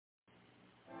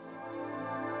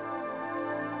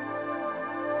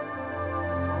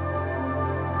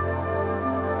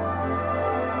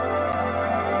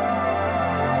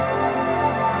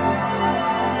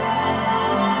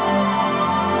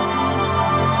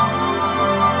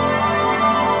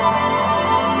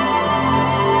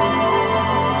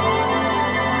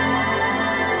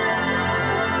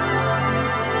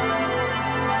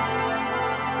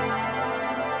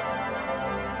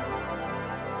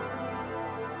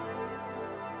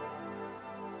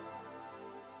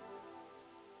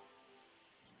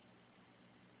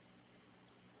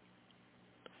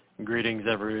Greetings,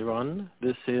 everyone.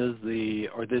 This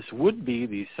would be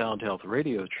the Sound Health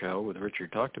Radio Show with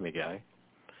Richard Talk to Me Guy.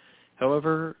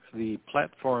 However, the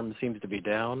platform seems to be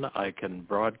down. I can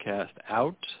broadcast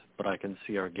out, but I can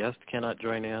see our guest cannot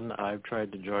join in. I've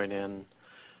tried to join in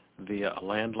via a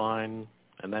landline,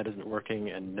 and that isn't working,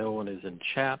 and no one is in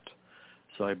chat.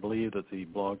 So I believe that the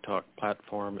Blog Talk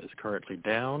platform is currently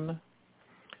down.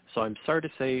 So I'm sorry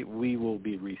to say we will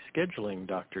be rescheduling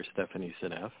Dr. Stephanie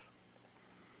Seneff,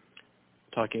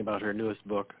 talking about her newest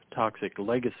book, Toxic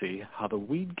Legacy, How the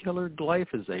Weedkiller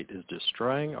Glyphosate is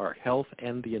Destroying Our Health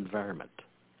and the Environment.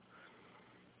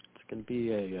 It's going to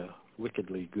be a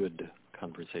wickedly good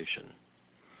conversation.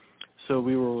 So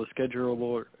we will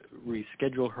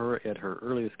reschedule her at her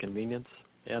earliest convenience,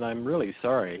 and I'm really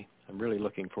sorry. I'm really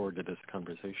looking forward to this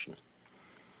conversation.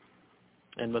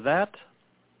 And with that,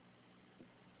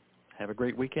 have a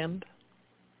great weekend.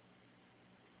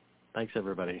 Thanks,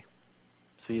 everybody.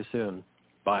 See you soon.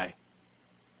 Bye.